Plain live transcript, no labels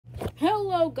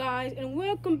Hello guys, and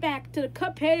welcome back to the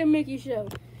Cuphead and Mickey show.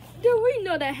 Do we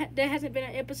know that there hasn't been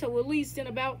an episode released in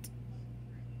about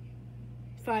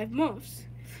 5 months?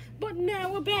 But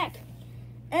now we're back.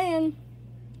 And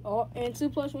 2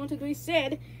 plus 1 2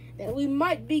 said that we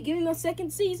might be getting a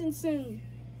second season soon.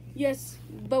 Yes,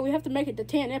 but we have to make it to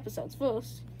 10 episodes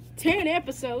first. 10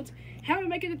 episodes? How do we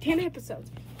make it to 10 episodes?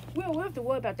 Well, we'll have to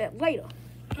worry about that later.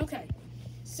 Okay,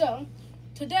 so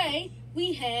today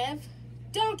we have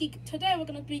Today we're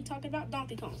gonna be talking about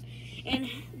Donkey Kong, and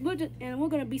we're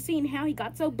gonna be seeing how he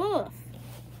got so buff.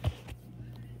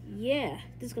 Yeah,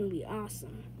 this is gonna be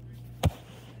awesome.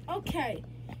 Okay,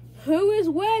 who is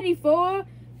ready for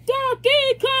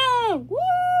Donkey Kong? Woo!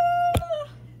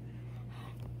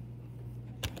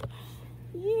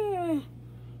 Yeah.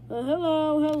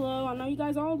 Hello. I know you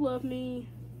guys all love me.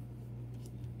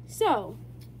 So,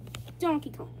 Donkey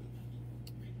Kong,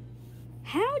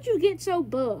 how'd you get so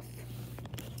buff?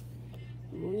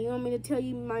 You want me to tell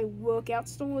you my workout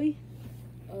story?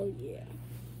 Oh yeah.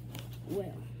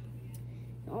 Well,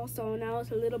 also when I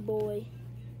was a little boy,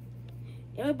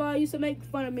 everybody used to make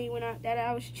fun of me that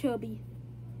I was chubby,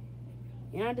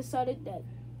 and I decided that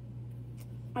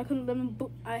I couldn't live in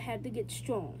I had to get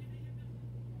strong.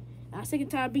 I was sick and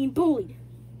tired of being bullied,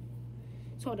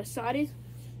 so I decided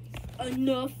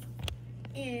enough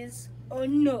is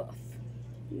enough.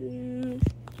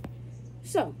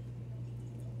 So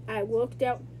I worked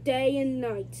out day and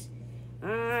night.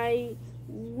 I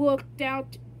worked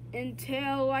out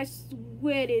until I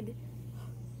sweated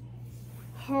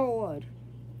hard.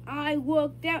 I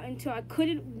worked out until I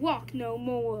couldn't walk no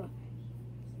more.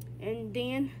 And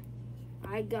then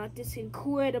I got this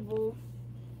incredible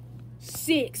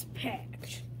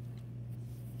 6-pack.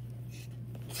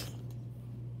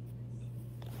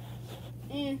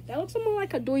 And that looks more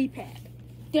like a 3-pack.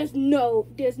 There's no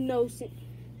sense.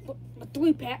 A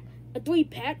 3-pack? A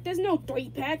 3-pack? There's no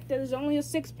 3-pack. There's only a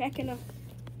 6-pack and a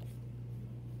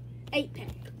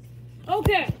 8-pack.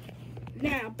 Okay,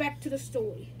 now back to the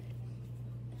story.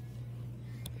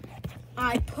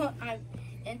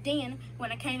 And then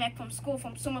when I came back from school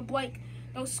from summer break,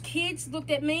 those kids looked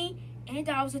at me and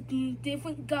I was a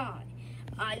different guy.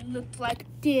 I looked like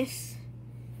this.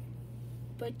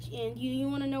 And you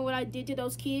want to know what I did to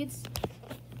those kids?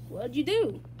 What'd you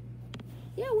do?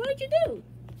 Yeah, what did you do?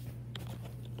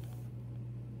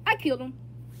 I killed them.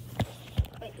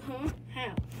 Wait, huh?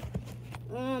 How?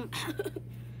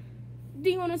 Do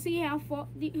you want to see how far?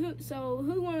 You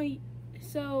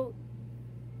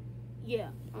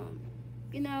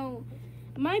know,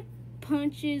 my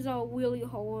punches are really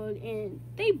hard, and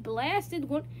they blasted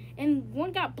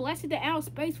one got blasted to outer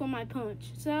space from my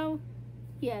punch. So,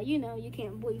 yeah, you know, you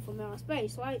can't bleed from outer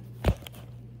space, right?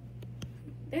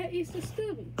 That is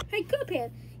disturbing. Hey,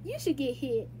 Cuphead, you should get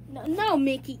hit. No,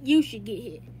 Mickey, you should get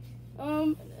hit.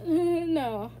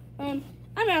 No. I'm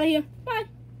out of here. Bye.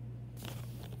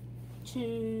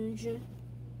 I'm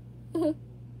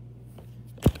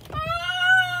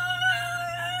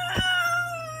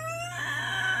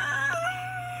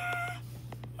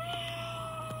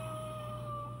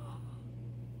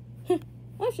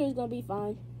sure it's gonna be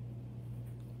fine.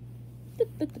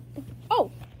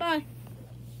 Oh, bye.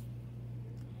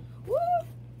 Woo!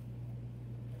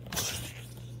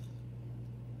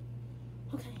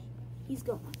 Okay, he's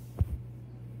gone.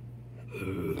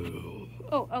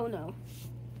 Oh no.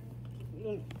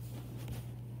 Woo!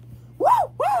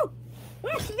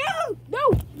 No!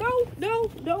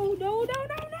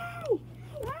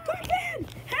 Cuphead!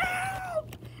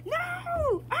 Help!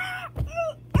 No!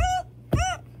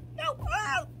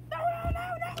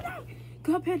 No!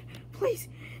 Cuphead, please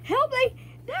help me!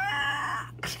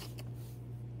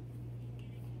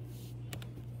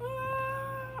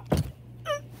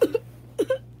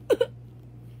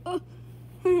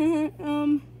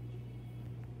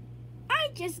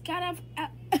 I just got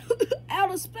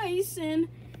out of space and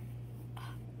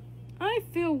I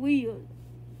feel weird.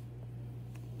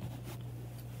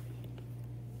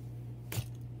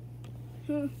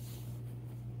 Hey,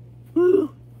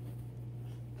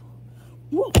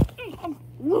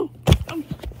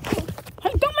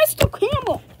 don't mess the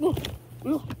camera.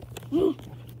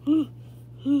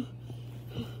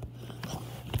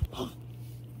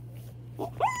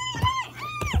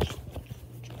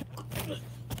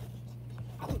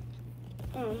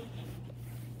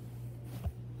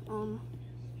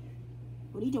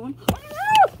 What are you doing?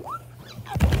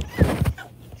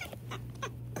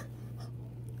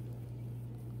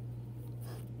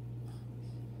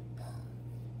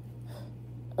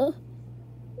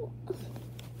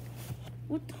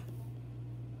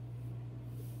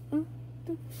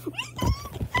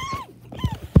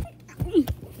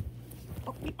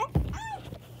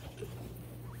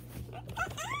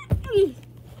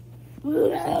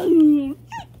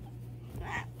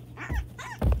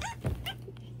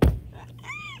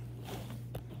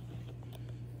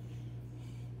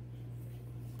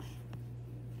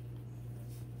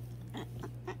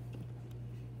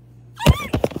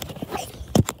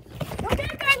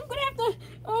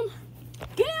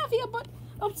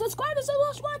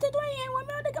 us 1, 2, 3, and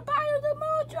remember to compile the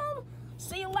mojo.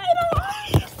 See you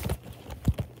later.